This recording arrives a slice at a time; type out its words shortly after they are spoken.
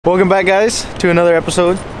Welcome back, guys, to another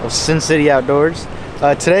episode of Sin City Outdoors.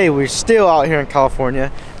 Today we're still out here in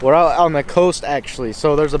California. We're out on the coast actually.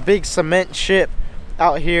 So there's a big cement ship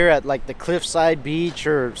out here at like the Cliffside Beach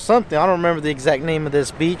or something. I don't remember the exact name of this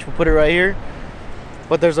beach. We'll put it right here.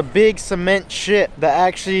 But there's a big cement ship that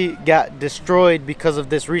actually got destroyed because of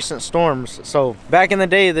this recent storms. So back in the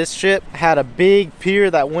day, this ship had a big pier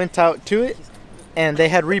that went out to it, and they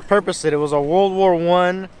had repurposed it. It was a World War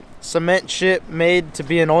I cement ship made to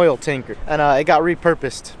be an oil tanker, and it got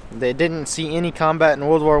repurposed. They didn't see any combat in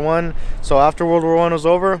World War I, so after World War I was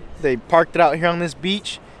over, they parked it out here on this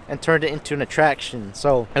beach and turned it into an attraction.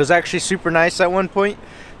 So it was actually super nice at one point.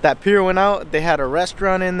 That pier went out, they had a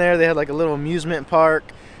restaurant in there, they had like a little amusement park,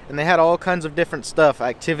 and they had all kinds of different stuff,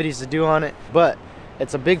 activities to do on it. But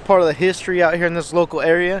it's a big part of the history out here in this local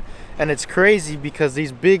area, and it's crazy because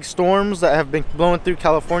these big storms that have been blowing through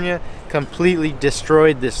California completely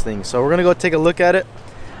destroyed this thing. So we're gonna go take a look at it.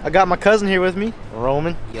 I got my cousin here with me,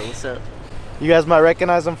 Roman. Yo, what's up? You guys might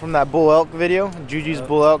recognize him from that bull elk video, Juju's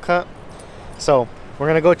bull elk hunt. So we're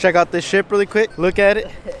gonna go check out this ship really quick, look at it.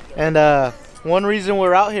 And one reason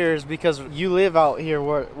we're out here is because you live out here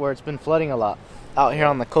where it's been flooding a lot, out here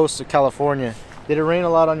on the coast of California. Did it rain a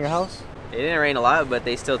lot on your house? It didn't rain a lot, but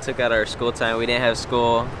they still took out our school time. We didn't have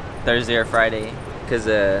school Thursday or Friday because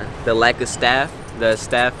the lack of staff. The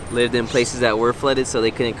staff lived in places that were flooded, so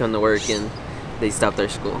they couldn't come to work, and they stopped our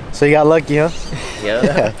school. So you got lucky, huh?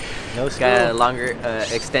 Yep. No school. Got a longer,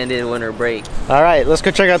 extended winter break. All right, let's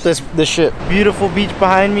go check out this ship. Beautiful beach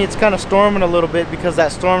behind me. It's kind of storming a little bit because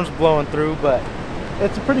that storm's blowing through, but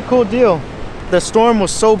it's a pretty cool deal. The storm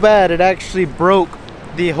was so bad, it actually broke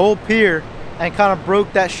the whole pier and kind of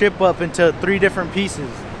broke that ship up into 3 different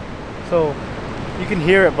pieces. So you can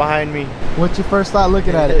hear it behind me. What's your first thought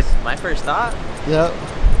looking at it? My first thought? Yep.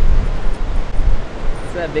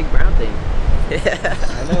 It's that big brown thing.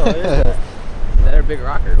 I know, yeah. Is that a big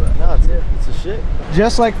rocker? No, it's a ship.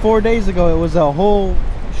 Just like 4 days ago, it was a whole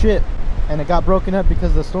ship, and it got broken up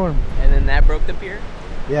because of the storm. And then that broke the pier?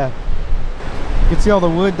 Yeah. You can see all the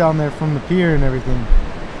wood down there from the pier and everything.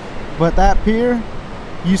 But that pier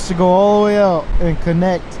used to go all the way out and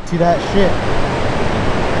connect to that ship.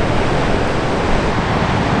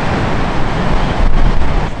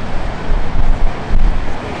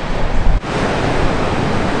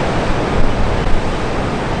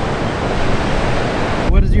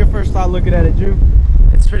 What is your first thought looking at it, Drew?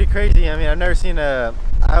 It's pretty crazy. I mean, I've never seen I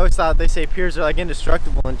always thought they say piers are like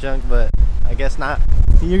indestructible and junk, but I guess not.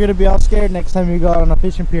 You're gonna be all scared next time you go out on a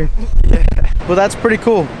fishing pier. Yeah. Well, that's pretty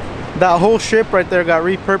cool. That whole ship right there got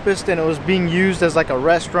repurposed, and it was being used as like a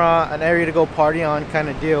restaurant, an area to go party on kind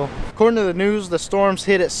of deal. According to the news, the storms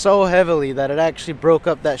hit it so heavily that it actually broke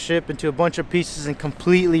up that ship into a bunch of pieces and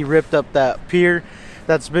completely ripped up that pier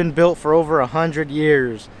that's been built for over 100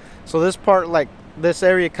 years. So this part, like this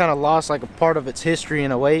area, kind of lost like a part of its history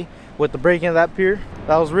in a way with the breaking of that pier.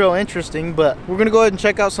 That was real interesting. But we're gonna go ahead and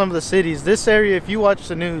check out some of the cities. This area, if you watch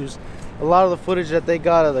the news, a lot of the footage that they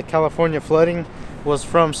got of the California flooding was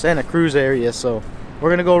from Santa Cruz area. So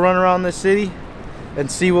we're gonna go run around this city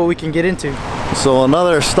and see what we can get into. So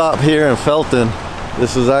another stop here in Felton.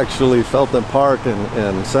 This is actually Felton Park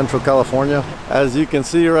in Central California. As you can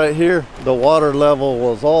see right here, the water level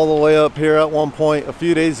was all the way up here at one point a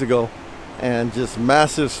few days ago, and just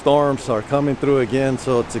massive storms are coming through again,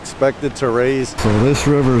 so it's expected to raise. So this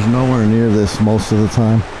river is nowhere near this most of the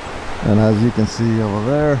time, and as you can see over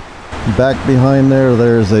there, back behind there,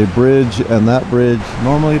 there's a bridge, and that bridge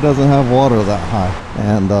normally doesn't have water that high,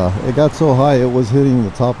 and it got so high it was hitting the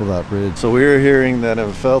top of that bridge. So we were hearing that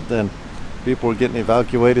in Felton people were getting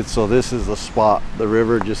evacuated, so this is the spot. The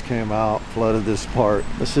river just came out, flooded this part.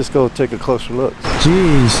 Let's just go take a closer look.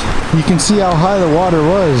 Jeez, you can see how high the water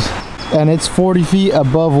was, and it's 40 feet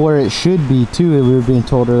above where it should be too, we were being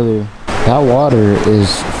told earlier. That water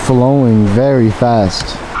is flowing very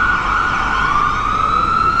fast.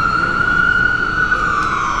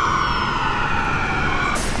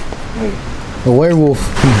 The werewolf.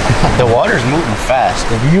 The water's moving fast.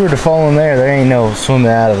 If you were to fall in there, there ain't no swimming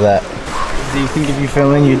out of that. Do you think if you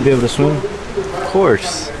fell in, you'd be able to swim? Of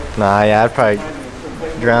course. Nah, yeah, I'd probably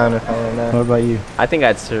drown if I went down. What about you? I think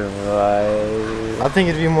I'd survive. I think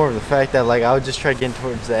it'd be more of the fact that like I would just try getting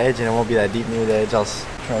towards the edge, and it won't be that deep near the edge. I'll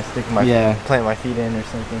try to stick my plant my feet in or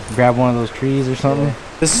something. Grab one of those trees or something? Yeah.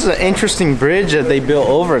 This is an interesting bridge that they built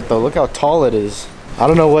over it though. Look how tall it is. I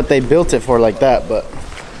don't know what they built it for like that, but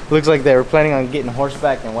looks like they were planning on getting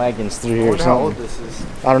horseback and wagons through here or something. How old this is.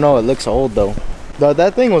 I don't know, it looks old though.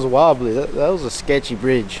 That thing was wobbly. That was a sketchy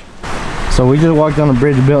bridge. So we just walked on a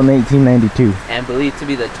bridge built in 1892. And believed to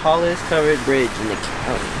be the tallest covered bridge in the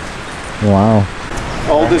county. Wow.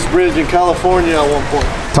 Oldest bridge in California at one point.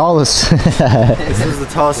 Tallest. This was the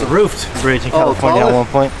tallest roofed bridge in California at one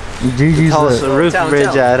point. The tallest roofed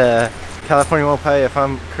bridge at California Wapaya, if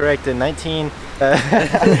I'm correct, in I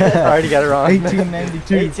already got it wrong.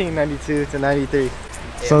 1892. 1892 to 93.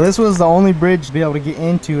 So this was the only bridge to be able to get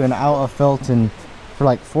into and out of Felton for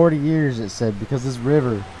like 40 years, it said, because this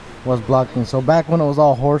river was blocking. So back when it was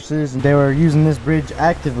all horses, and they were using this bridge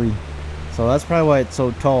actively. So that's probably why it's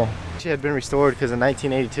so tall. It had been restored because in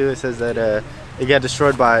 1982 it says that it got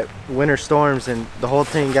destroyed by winter storms and the whole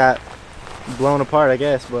thing got blown apart, I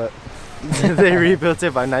guess, but they rebuilt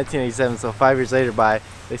it by 1987. So 5 years later, by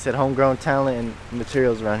they said homegrown talent and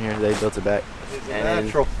materials around here, they built it back. And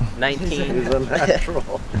Natural.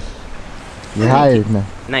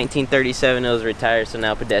 1937 it was retired, so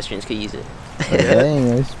now pedestrians could use it. Dang,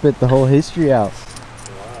 they spit the whole history out.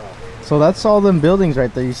 So that's all them buildings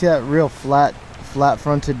right there. You see that real flat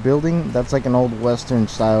fronted building? That's like an old Western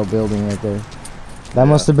style building right there. That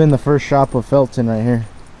must have been the first shop of Felton right here.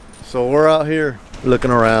 So we're out here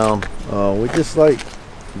looking around. We just like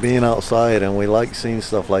being outside, and we like seeing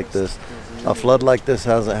stuff like this. A flood like this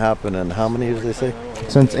hasn't happened in how many years, they say?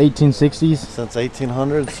 Since 1860s? Since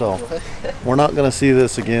 1800, so we're not going to see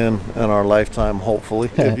this again in our lifetime, hopefully.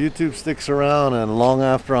 If YouTube sticks around and long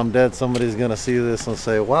after I'm dead, somebody's going to see this and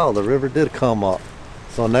say, wow, the river did come up.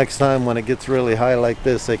 So next time when it gets really high like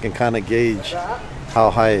this, they can kind of gauge how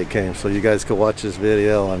high it came. So you guys could watch this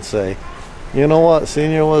video and say, you know what,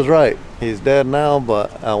 Senior was right. He's dead now,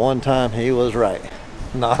 but at one time he was right.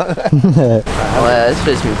 No. Well, that's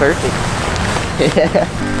supposed to be perfect.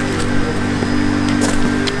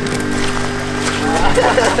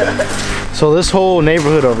 So this whole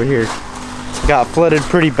neighborhood over here got flooded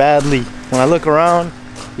pretty badly. When I look around,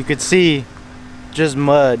 you could see just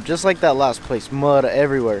mud, just like that last place, mud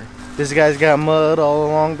everywhere. This guy's got mud all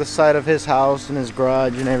along the side of his house and his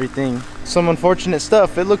garage and everything. Some unfortunate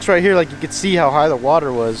stuff. It looks right here like you could see how high the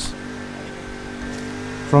water was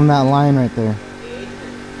from that line right there.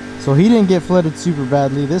 So he didn't get flooded super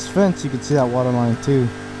badly. This fence, you could see that water line too.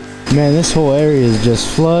 Man, this whole area is just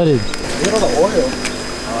flooded. Look at all the oil.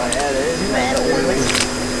 Oh yeah, there is mad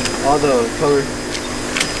oil. All the color.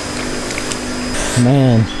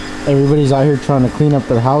 Man, everybody's out here trying to clean up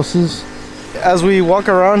their houses. As we walk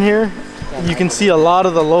around here, you can see a lot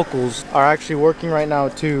of the locals are actually working right now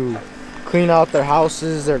to clean out their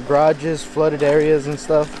houses, their garages, flooded areas and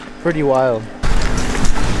stuff. Pretty wild.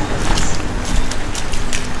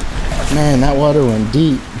 Man, that water went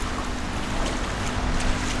deep.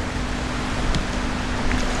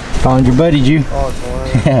 Found your buddy, Ju. Oh, it's one.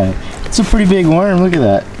 Yeah, it's a pretty big worm. Look at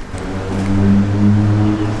that.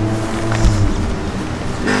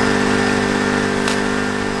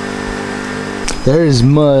 There is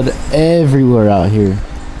mud everywhere out here.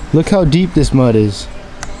 Look how deep this mud is.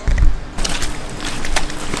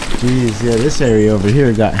 Jeez, yeah, this area over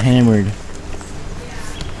here got hammered.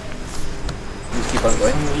 Just keep on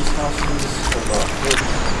going.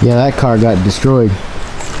 Yeah, that car got destroyed.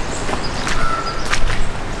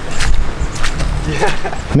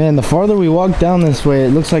 Yeah. Man, the farther we walk down this way, it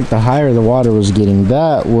looks like the higher the water was getting.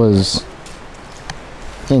 That was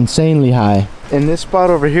insanely high. In this spot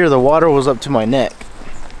over here, the water was up to my neck.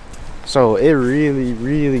 So it really,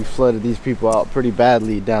 really flooded these people out pretty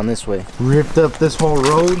badly down this way. Ripped up this whole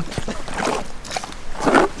road.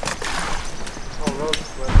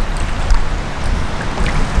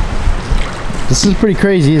 This is pretty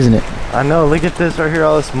crazy, isn't it? I know, look at this right here,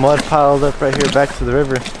 all this mud piled up right here back to the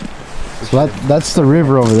river. So that's the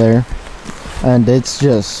river over there. And it's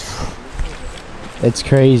just, it's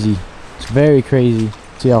crazy. It's very crazy.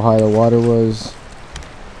 See how high the water was.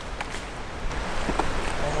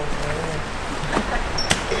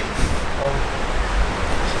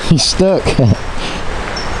 He's stuck.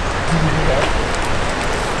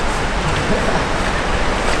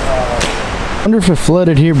 I wonder if it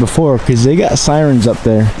flooded here before, because they got sirens up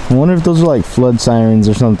there. I wonder if those are like flood sirens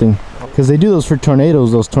or something, because they do those for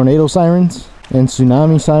tornadoes, those tornado sirens and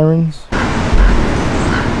tsunami sirens.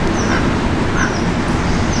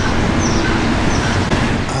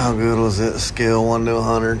 How good was it? Scale 1 to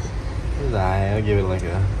 100. I'll give it like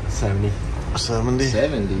a 70. 70?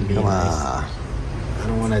 70. Come on. I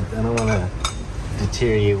don't want to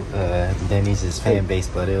deter you, Denny's fan base,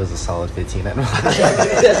 but it was a solid 15. I don't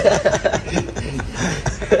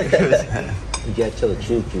You gotta tell the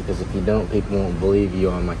truth, because if you don't, people won't believe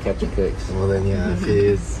you on my catch and cooks. Well then, yeah, if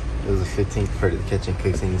it was a 15 for the catch and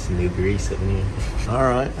cooks, and some new grease in here. All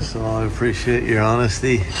right, so I appreciate your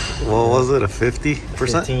honesty. What was it, a 50%?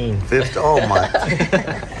 15. 50? Oh my.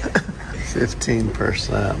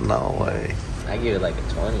 15%, no way. I give it like a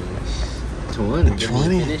 20. 20.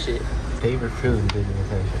 20? Finish it. Favorite food, didn't you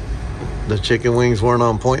say? The chicken wings weren't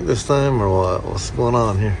on point this time, or what? What's going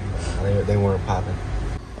on here? They weren't popping.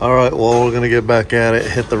 All right, well, we're gonna get back at it,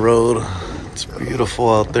 hit the road. It's beautiful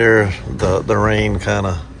out there. The rain kind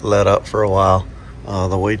of let up for a while.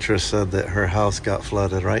 The waitress said that her house got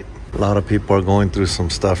flooded, right? A lot of people are going through some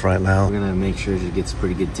stuff right now. We're gonna make sure she gets a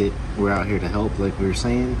pretty good tip. We're out here to help, like we were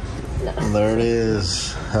saying. There it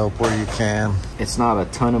is. Help where you can. It's not a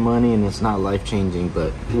ton of money and it's not life-changing,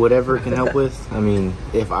 but whatever it can help with. I mean,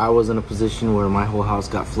 if I was in a position where my whole house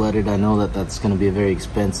got flooded, I know that that's gonna be a very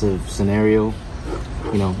expensive scenario.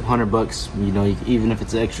 You know, $100, you know, even if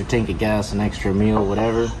it's an extra tank of gas, an extra meal,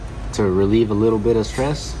 whatever, to relieve a little bit of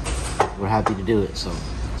stress, we're happy to do it. So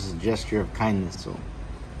this is a gesture of kindness. So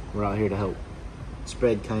we're out here to help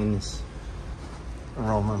spread kindness.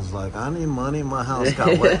 Roman's like, I need money. My house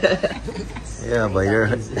got wet. Yeah, but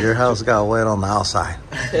your house got wet on the outside.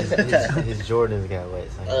 His Jordans got wet.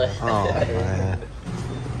 So Oh man.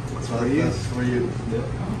 For you.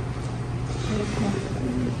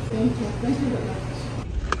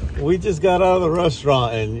 We just got out of the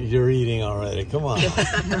restaurant and you're eating already. Come on.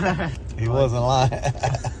 He wasn't lying.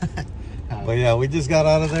 But yeah, we just got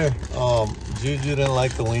out of there. Juju didn't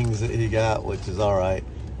like the wings that he got, which is all right.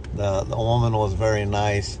 The woman was very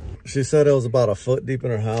nice. She said it was about a foot deep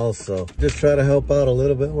in her house, so just try to help out a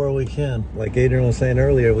little bit where we can. Like Adrian was saying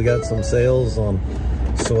earlier, we got some sales on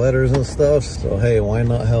sweaters and stuff, so hey, why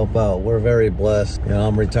not help out? We're very blessed. You know,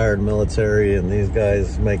 I'm retired military and these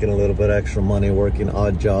guys making a little bit extra money working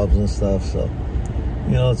odd jobs and stuff, so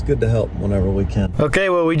you know, it's good to help whenever we can. Okay,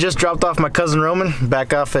 well, we just dropped off my cousin Roman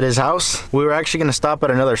back off at his house. We were actually gonna stop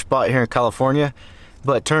at another spot here in California,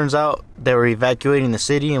 but it turns out they were evacuating the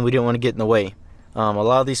city and we didn't want to get in the way. A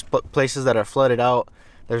lot of these places that are flooded out,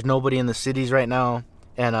 there's nobody in the cities right now,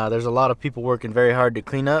 and there's a lot of people working very hard to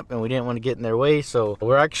clean up, and we didn't want to get in their way. So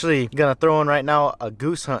we're actually gonna throw in right now a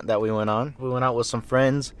goose hunt that we went on. We went out with some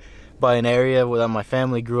friends by an area that my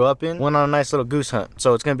family grew up in. Went on a nice little goose hunt.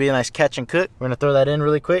 So it's gonna be a nice catch and cook. We're gonna throw that in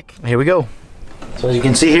really quick. Here we go. So as you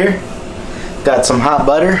can see here, got some hot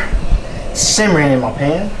butter simmering in my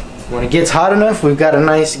pan. When it gets hot enough, we've got a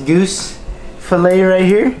nice goose fillet right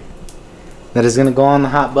here that is gonna go on the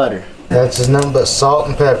hot butter. That's just nothing but salt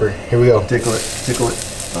and pepper. Here we go. Tickle it, tickle it.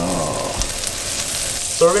 Oh.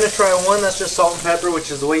 So we're gonna try one that's just salt and pepper,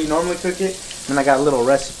 which is the way you normally cook it. And I got a little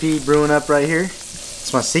recipe brewing up right here.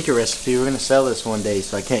 It's my secret recipe. We're gonna sell this one day,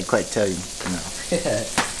 so I can't quite tell you.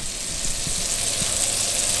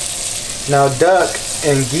 Now duck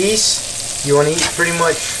and geese, you wanna eat pretty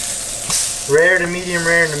much rare to medium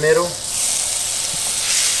rare in the middle.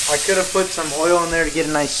 I could have put some oil in there to get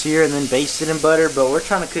a nice sear and then baste it in butter, but we're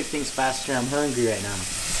trying to cook things faster. I'm hungry right now.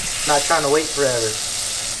 Not trying to wait forever.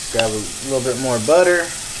 Grab a little bit more butter,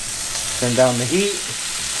 turn down the heat.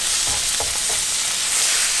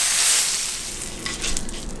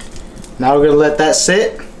 Now we're gonna let that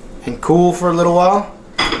sit and cool for a little while.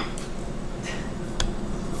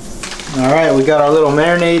 Alright, we got our little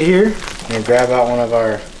marinade here. I'm gonna grab out one of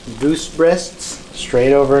our goose breasts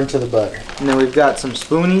straight over into the butter. And then we've got some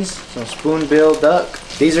spoonies, some spoonbill duck.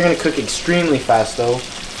 These are gonna cook extremely fast though,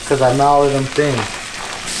 because I malloted them thin.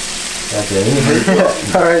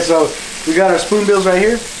 Alright, so we got our spoonbills right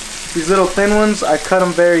here. These little thin ones, I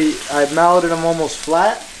malloted them almost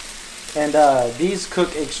flat. And these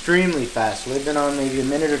cook extremely fast. Leave them on maybe a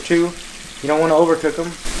minute or two. You don't want to overcook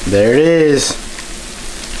them. There it is.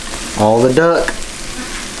 All the duck.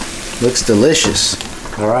 Looks delicious.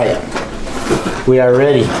 Alright. We are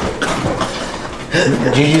ready.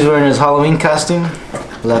 Juju's wearing his Halloween costume.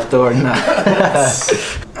 Left or not.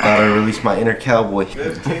 Gotta release my inner cowboy.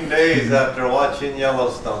 15 days after watching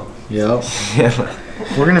Yellowstone. Yep.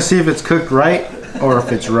 We're gonna see if it's cooked right or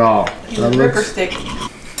if it's raw. Ripper stick.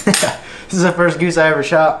 This is the first goose I ever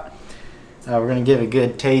shot. We're gonna give it a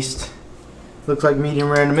good taste. Looks like medium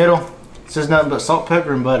rare in the middle. It's just nothing but salt,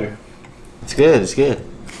 pepper, and butter. It's good. It's good.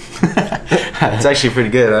 It's actually pretty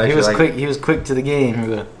good. He was quick. He was quick to the game.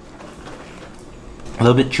 A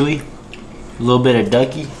little bit chewy, a little bit of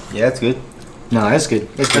ducky. Yeah, it's good. No, that's good.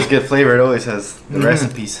 It's just good flavor. It always has the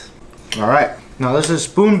recipes. All right. Now this is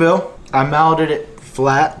spoonbill. I malloted it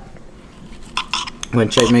flat. I'm gonna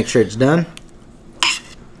check, make sure it's done.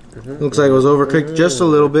 Looks like it was overcooked just a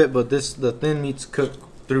little bit, but the thin meat's cooked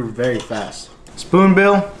through very fast.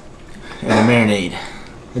 Spoonbill and a marinade.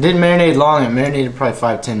 It didn't marinate long. It marinated probably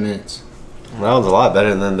 5-10 minutes. Well, that one's a lot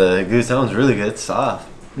better than the goose. That one's really good. It's soft.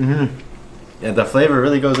 And the flavor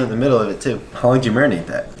really goes in the middle of it too. How long did you marinate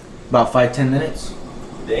that? About 5-10 minutes.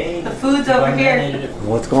 Dang. The food's over here.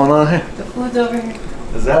 What's going on here? The food's over here.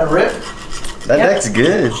 Is that a rip? That neck's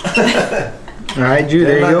good. All right, Drew,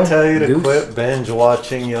 there you Didn't go. I tell you to Goose. quit binge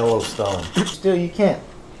watching Yellowstone? Still, you can't.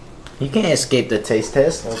 You can't escape the taste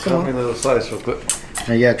test. Well, Come cut me on. little slice real quick.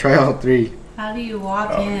 Yeah, try all three. How do you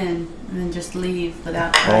walk in and then just leave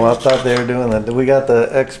without Oh, I trying? thought they were doing that. We got the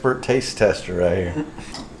expert taste tester right here.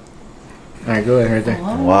 All right, go ahead right there. Whoa.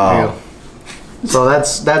 There you Wow. go. So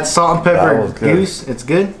that's salt and That pepper was good. goose. It's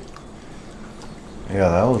good. Yeah,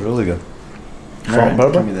 that was really good. All Salt and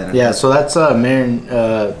right. pepper? Yeah, so that's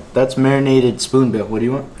that's marinated spoonbill. What do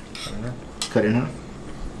you want? Cut it in half.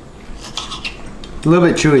 A little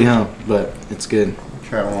bit chewy, huh? But it's good.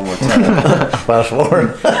 Try it one more time. Fast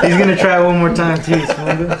forward. He's gonna try it one more time too.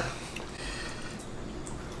 Spoonbill.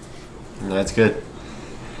 That's good.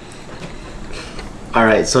 All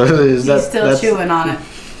right, so is He's still chewing on it.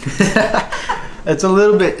 It's a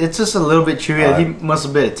little bit. It's just a little bit chewy. All right. He must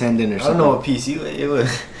have been a tendon or I something. don't know what piece it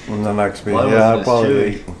was. And the next piece. Mine Yeah, wasn't I'd as probably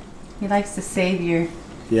chewy. eat. He likes to save your.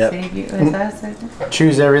 Yep. Save your. What's that? Save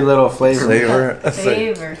Choose every little flavor. Savor.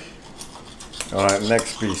 Savor. All right,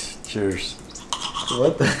 next piece. Cheers.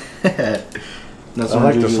 What the? That's I what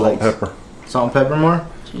like the Juju salt and likes. pepper. Salt and pepper more.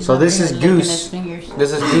 He's So over this here is licking goose. his fingers.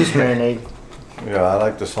 This is goose marinade. Yeah, I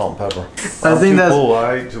like the salt and pepper. I think that's. Cool.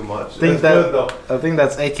 I ate too much. Think It's that- good though. I think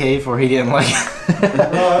that's AKA for he didn't like it. No,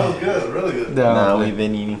 that was good. Really good. No. Nah, we've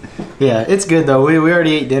been eating. Yeah, it's good though. We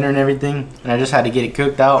already ate dinner and everything, and I just had to get it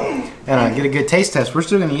cooked out and get a good taste test. We're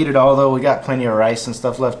still gonna eat it all though. We got plenty of rice and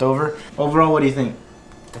stuff left over. Overall, what do you think?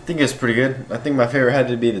 I think it's pretty good. I think my favorite had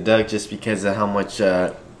to be the duck just because of how much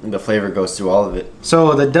the flavor goes through all of it.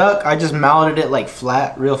 So the duck, I just melted it like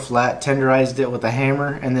flat, real flat, tenderized it with a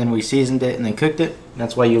hammer, and then we seasoned it and then cooked it.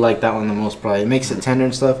 That's why you like that one the most probably. It makes it tender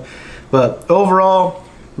and stuff. But overall,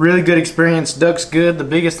 really good experience. Duck's good. The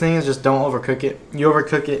biggest thing is just don't overcook it. You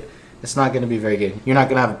overcook it, it's not going to be very good. You're not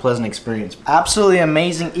going to have a pleasant experience. Absolutely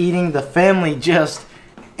amazing eating. The family just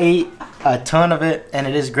ate a ton of it, and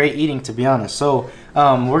it is great eating, to be honest. So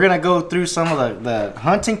we're going to go through some of the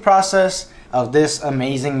hunting process of this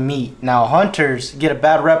amazing meat. Now, hunters get a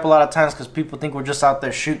bad rep a lot of times because people think we're just out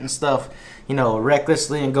there shooting stuff, you know,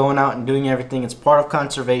 recklessly and going out and doing everything. It's part of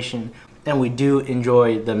conservation, and we do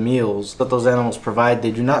enjoy the meals that those animals provide.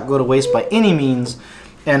 They do not go to waste by any means,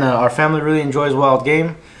 and our family really enjoys wild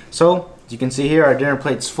game. So, as you can see here, our dinner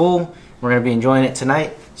plate's full. We're going to be enjoying it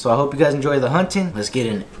tonight. So I hope you guys enjoy the hunting. Let's get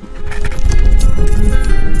in it.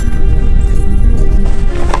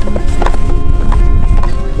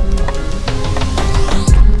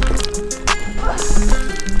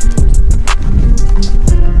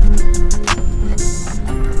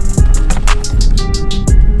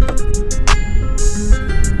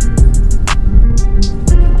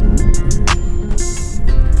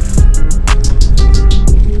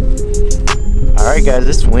 Alright guys,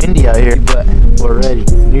 it's windy out here, but we're ready.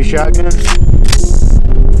 New shotgun.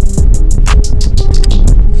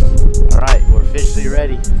 Alright, we're officially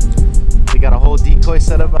ready. We got a whole decoy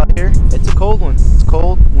set up out here. It's a cold one. It's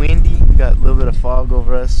cold, windy, we got a little bit of fog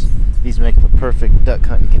over us. These make for perfect duck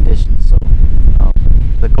hunting conditions. So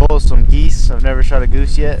the goal is some geese. I've never shot a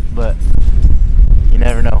goose yet, but you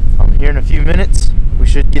never know. Here in a few minutes, we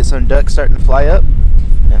should get some ducks starting to fly up,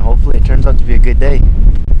 and hopefully it turns out to be a good day.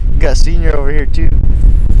 We got Senior over here too,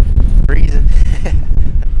 freezing.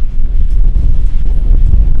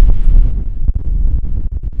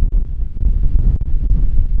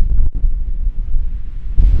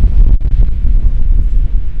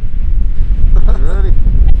 Ready?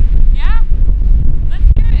 Yeah, let's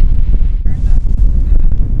do it.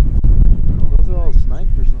 Those are all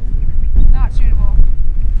snipers or something. Not shootable.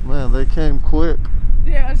 Man, they came quick.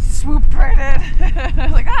 Yeah, swooped right in. I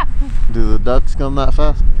was like, ah. Do the ducks come that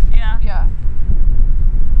fast? Yeah. Yeah.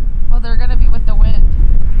 Well, they're gonna be with the wind.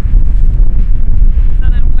 So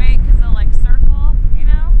then wait, cause they'll like circle, you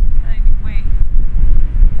know? Then you wait.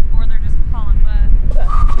 Or they're just hauling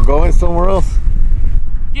mud. We're going somewhere else?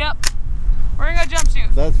 Yep. We're gonna go jump shoot.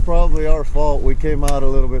 That's probably our fault. We came out a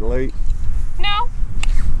little bit late. No.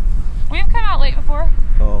 We've come out late before.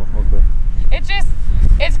 Oh, okay.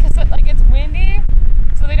 It's cause like it's windy,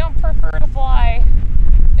 so they don't prefer to fly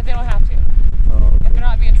if they don't have to. Oh, If they're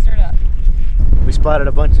not being stirred up. We spotted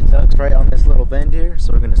a bunch of ducks right on this little bend here,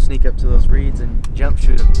 so we're gonna sneak up to those reeds and jump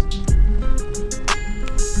shoot them.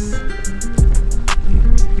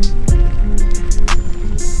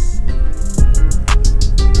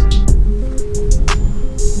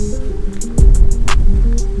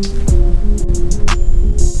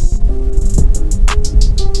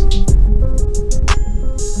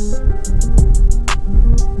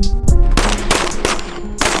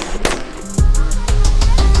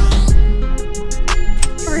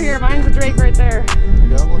 Over here, mine's a drake right there. you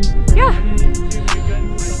got one? Yeah.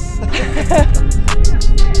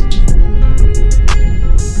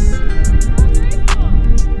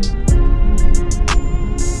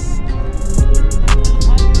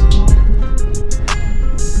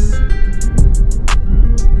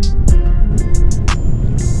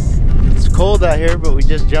 cold out here, but we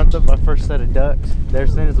just jumped up our first set of ducks.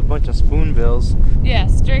 There's a bunch of spoonbills.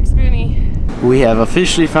 Yes, Drake Spoonie. We have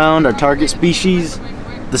officially found our target species,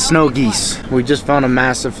 the snow geese. We just found a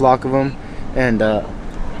massive flock of them, and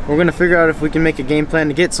we're gonna figure out if we can make a game plan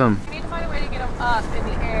to get some. We need to find a way to get them up in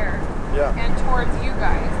the air Yeah. and towards you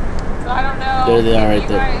guys. So I don't know. There they are if right you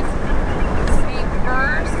there. guys sneak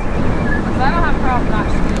first, because I don't have a problem not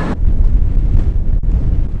shooting.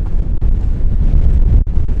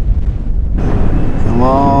 Come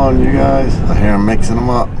on, you guys. I hear them mixing them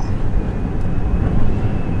up.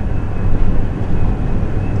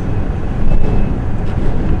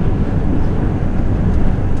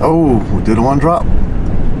 Oh, we did one drop.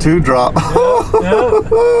 2 drop.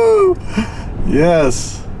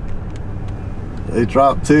 Yes. They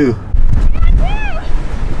dropped 2.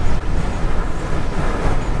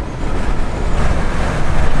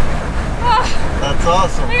 That's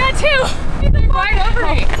awesome. I got 2. They're right over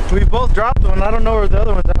me. We both dropped one. I don't know where the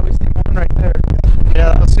other one's at. We see one right there.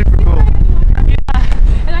 Yeah, that was super cool.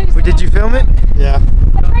 And I just Wait, did you film it? Yeah.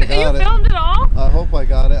 you got it. filmed it all? I hope I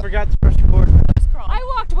got it. Forgot to press record. I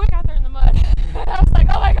walked way out there in the mud. I was like,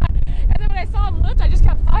 oh my god. And then when I saw him lift, I just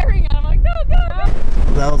kept firing at him. I'm like, no, go.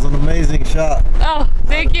 That was an amazing shot. Oh,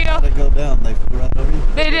 thank you. How'd it go down? They flew right over you?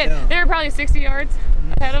 They did. Down. They were probably 60 yards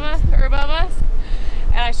ahead of us or above us.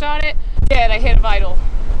 And I shot it. Yeah, and I hit a vital.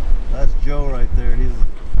 That's Joe right there.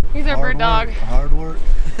 He's our bird dog. Hard work.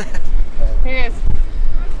 He is.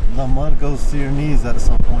 The mud goes to your knees at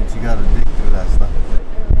some point. You gotta dig through that stuff.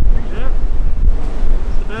 Yeah.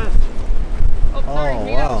 It's the best. Oh, sorry. Oh,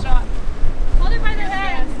 He got wow. shot. Hold it by their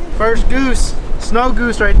head. First goose. Snow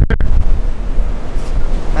goose right there.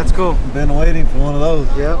 That's cool. Been waiting for one of those.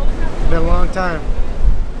 Yep. Been a long time.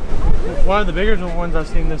 One of the bigger ones I've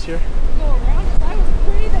seen this year. Go around because I was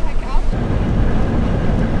way the heck out there.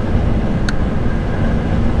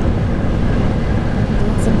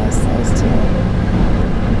 That's a nice size too.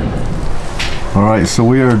 All right, so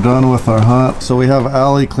we are done with our hunt. So we have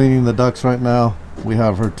Allie cleaning the ducks right now. We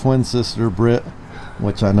have her twin sister, Britt,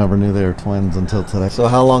 which I never knew they were twins until today. So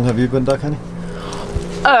how long have you been duck hunting?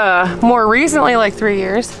 More recently, like 3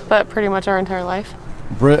 years, but pretty much our entire life.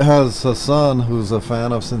 Britt has a son who's a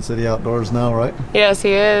fan of Sin City Outdoors now, right? Yes,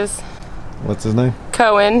 he is. What's his name?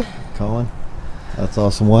 Cohen. Colin. That's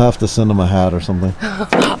awesome. We'll have to send him a hat or something.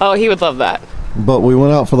 Oh, he would love that. But we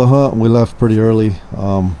went out for the hunt. We left pretty early.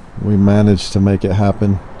 We managed to make it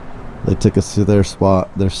happen. They took us to their spot,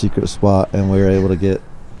 their secret spot, and we were able to get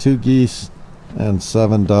 2 geese and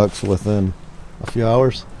 7 ducks within a few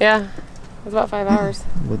hours. Yeah, it was about 5 hours.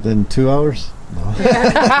 Within 2 hours? No.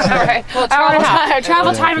 Right. Well,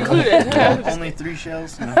 travel time included. Only 3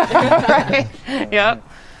 shells. No. Right. Yep.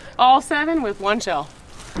 All 7 with 1 shell.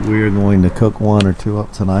 We're going to cook 1 or 2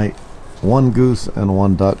 up tonight. 1 goose and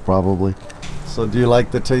 1 duck probably. So do you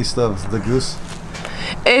like the taste of the goose?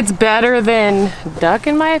 It's better than duck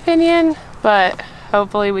in my opinion, but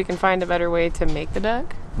hopefully we can find a better way to make the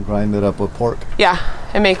duck. Grind it up with pork. Yeah,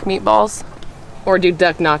 and make meatballs. Or do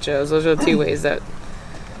duck nachos. Those are the 2 ways that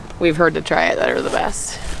we've heard to try it that are the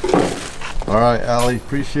best. All right, Allie,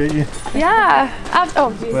 appreciate you. Yeah.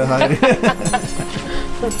 Oh, geez. Well, hi.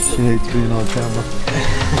 She hates being on camera.